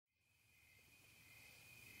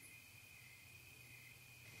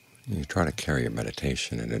You try to carry your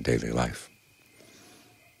meditation into daily life.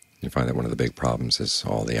 You find that one of the big problems is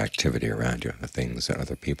all the activity around you, the things that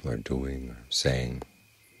other people are doing or saying.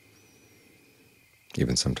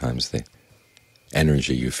 Even sometimes the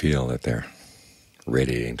energy you feel that they're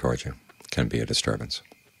radiating towards you can be a disturbance.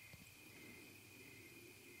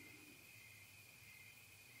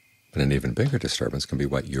 But an even bigger disturbance can be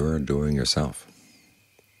what you're doing yourself,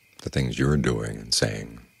 the things you're doing and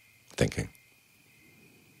saying, thinking.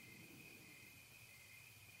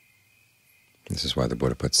 This is why the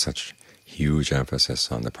Buddha puts such huge emphasis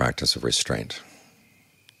on the practice of restraint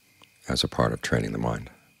as a part of training the mind.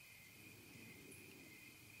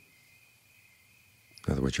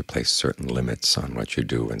 In other words, you place certain limits on what you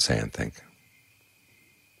do and say and think.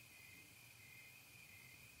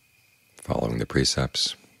 Following the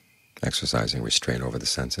precepts, exercising restraint over the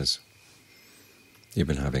senses,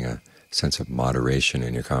 even having a sense of moderation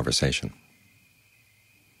in your conversation.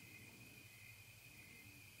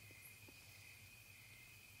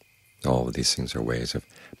 All of these things are ways of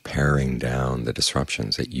paring down the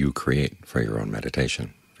disruptions that you create for your own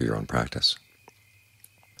meditation, for your own practice.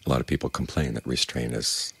 A lot of people complain that restraint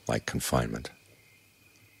is like confinement.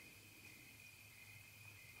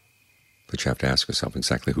 But you have to ask yourself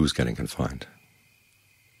exactly who's getting confined.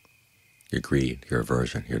 Your greed, your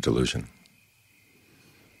aversion, your delusion.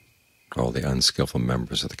 All the unskillful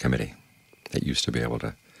members of the committee that used to be able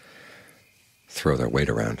to throw their weight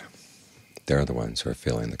around. They're the ones who are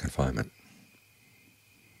feeling the confinement.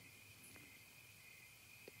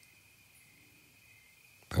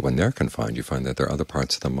 But when they're confined, you find that there are other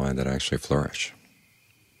parts of the mind that actually flourish.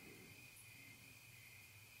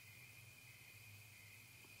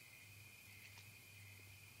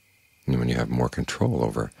 And when you have more control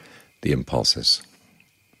over the impulses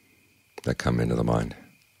that come into the mind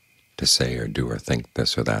to say or do or think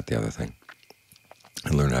this or that, the other thing,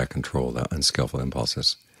 and learn how to control the unskillful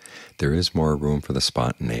impulses, there is more room for the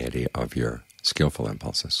spontaneity of your skillful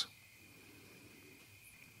impulses.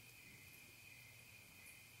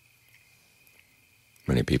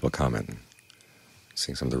 Many people comment,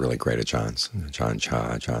 seeing some of the really great Ajahns, Ajahn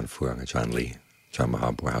Chah, Ajahn Fuang, Ajahn Lee, Ajahn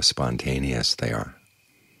Mahabua, how spontaneous they are.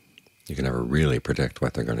 You can never really predict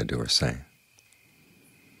what they're going to do or say.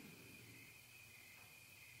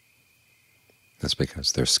 That's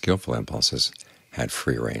because their skillful impulses had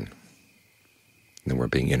free rein, and were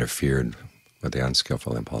being interfered with the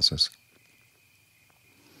unskillful impulses.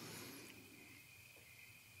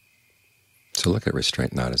 So look at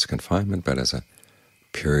restraint not as confinement, but as a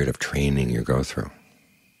period of training you go through.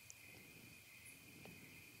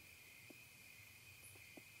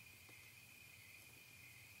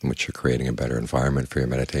 In which you're creating a better environment for your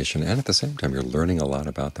meditation, and at the same time you're learning a lot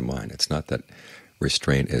about the mind. It's not that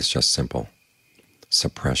restraint is just simple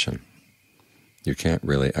suppression. You can't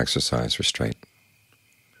really exercise restraint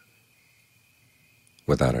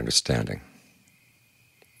without understanding.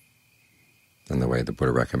 And the way the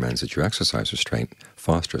Buddha recommends that you exercise restraint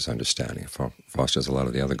fosters understanding, fosters a lot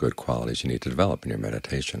of the other good qualities you need to develop in your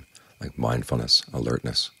meditation, like mindfulness,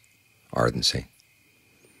 alertness, ardency.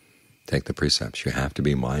 Take the precepts. You have to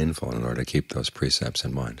be mindful in order to keep those precepts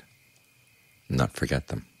in mind, not forget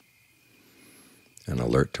them, and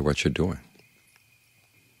alert to what you're doing.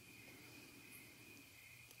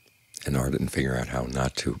 And ardent and figure out how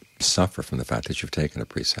not to suffer from the fact that you've taken a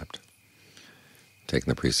precept. Taking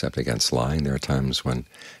the precept against lying, there are times when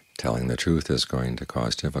telling the truth is going to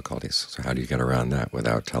cause difficulties. So how do you get around that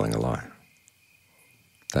without telling a lie?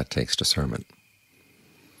 That takes discernment.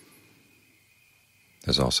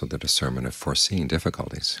 There's also the discernment of foreseeing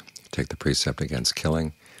difficulties. You take the precept against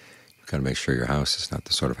killing, you've got to make sure your house is not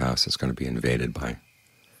the sort of house that's going to be invaded by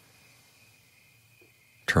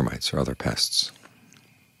termites or other pests.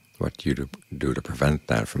 What do you do to prevent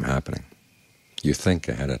that from happening? You think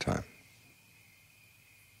ahead of time.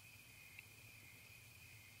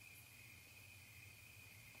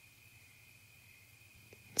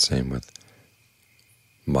 Same with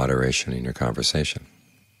moderation in your conversation.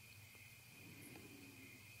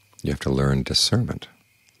 You have to learn discernment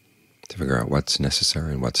to figure out what's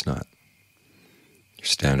necessary and what's not. Your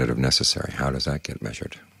standard of necessary, how does that get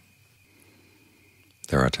measured?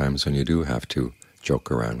 There are times when you do have to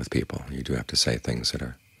joke around with people. You do have to say things that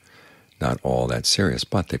are not all that serious,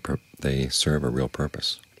 but they serve a real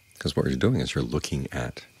purpose. Because what you're doing is you're looking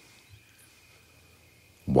at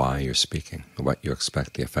why you're speaking, what you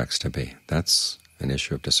expect the effects to be. That's an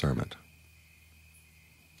issue of discernment.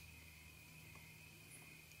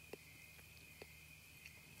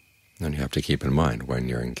 And you have to keep in mind when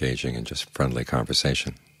you're engaging in just friendly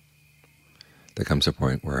conversation, there comes a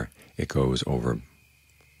point where it goes over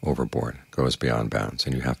overboard, goes beyond bounds,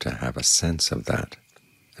 and you have to have a sense of that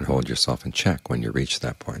and hold yourself in check when you reach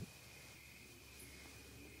that point.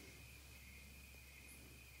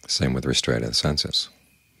 Same with restraint of the senses.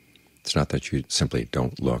 It's not that you simply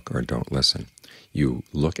don't look or don't listen. You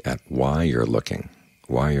look at why you're looking.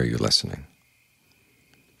 Why are you listening?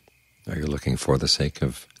 Are you looking for the sake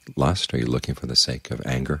of lust? Are you looking for the sake of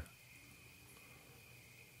anger?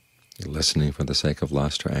 Are you listening for the sake of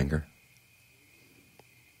lust or anger?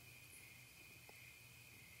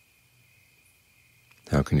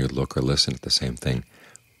 How can you look or listen at the same thing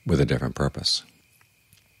with a different purpose?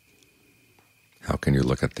 How can you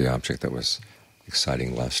look at the object that was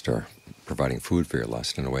exciting lust or providing food for your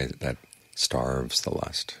lust in a way that starves the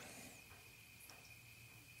lust?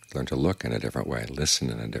 Learn to look in a different way, listen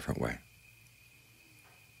in a different way.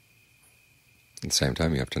 At the same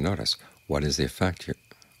time, you have to notice what is the effect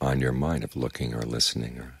on your mind of looking or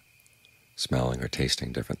listening or smelling or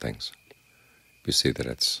tasting different things. If you see that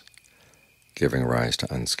it's giving rise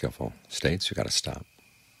to unskillful states, you've got to stop.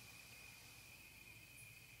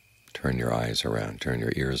 Turn your eyes around, turn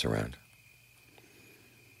your ears around.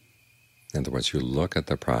 In other words, you look at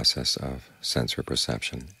the process of sensory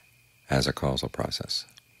perception as a causal process.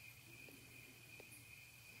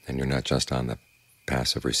 And you're not just on the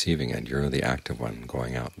passive receiving end, you're the active one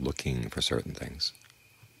going out looking for certain things.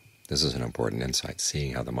 This is an important insight,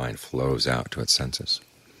 seeing how the mind flows out to its senses.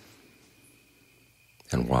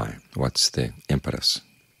 And why? What's the impetus?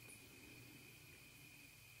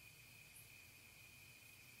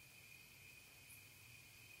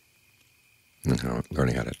 And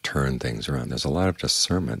learning how to turn things around. There's a lot of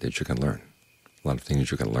discernment that you can learn, a lot of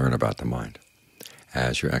things you can learn about the mind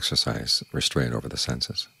as you exercise restraint over the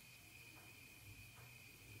senses.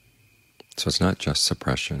 So it's not just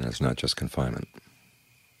suppression, it's not just confinement.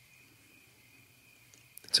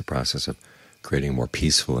 It's a process of creating a more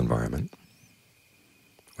peaceful environment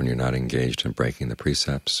when you're not engaged in breaking the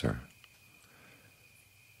precepts or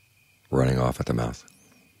running off at the mouth,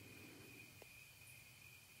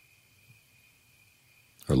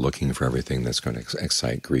 or looking for everything that's going to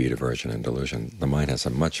excite greed, aversion, and delusion. The mind has a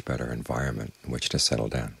much better environment in which to settle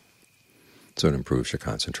down. So it improves your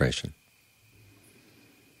concentration.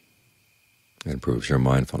 It improves your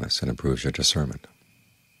mindfulness. It improves your discernment.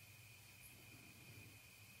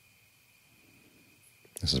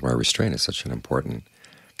 This is why restraint is such an important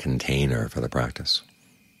container for the practice.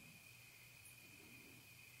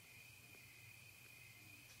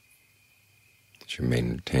 As you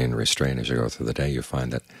maintain restraint as you go through the day, you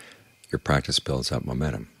find that your practice builds up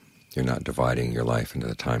momentum. You're not dividing your life into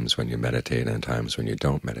the times when you meditate and times when you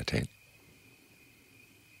don't meditate.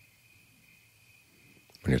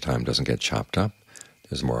 When your time doesn't get chopped up,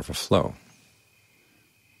 there's more of a flow.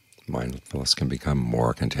 Mindfulness can become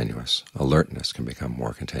more continuous. Alertness can become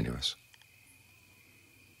more continuous.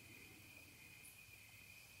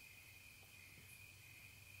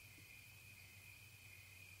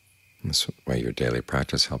 This way your daily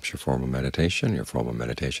practice helps your formal meditation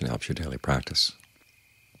helps your daily practice.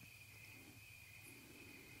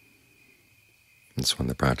 It's when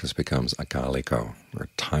the practice becomes akaliko, or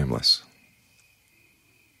timeless.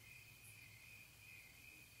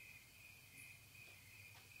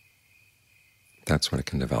 That's when it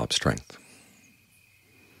can develop strength.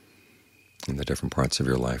 And the different parts of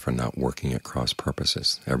your life are not working at cross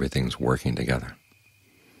purposes. Everything's working together.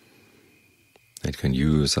 And you can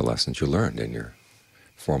use the lessons you learned in your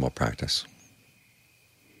formal practice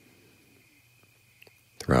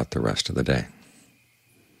throughout the rest of the day.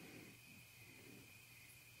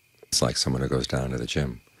 It's like someone who goes down to the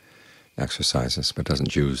gym, exercises, but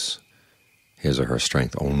doesn't use his or her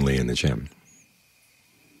strength only in the gym.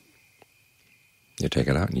 You take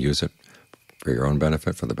it out and use it for your own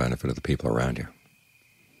benefit, for the benefit of the people around you.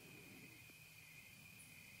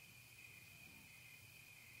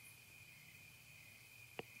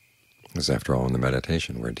 Because after all, in the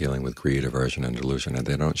meditation, we're dealing with greed, aversion, and delusion, and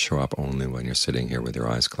they don't show up only when you're sitting here with your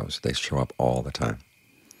eyes closed. They show up all the time.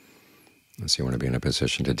 And so you want to be in a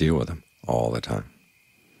position to deal with them all the time.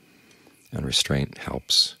 And restraint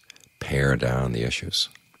helps pare down the issues.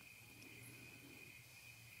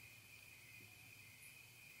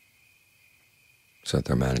 So that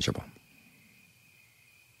they're manageable.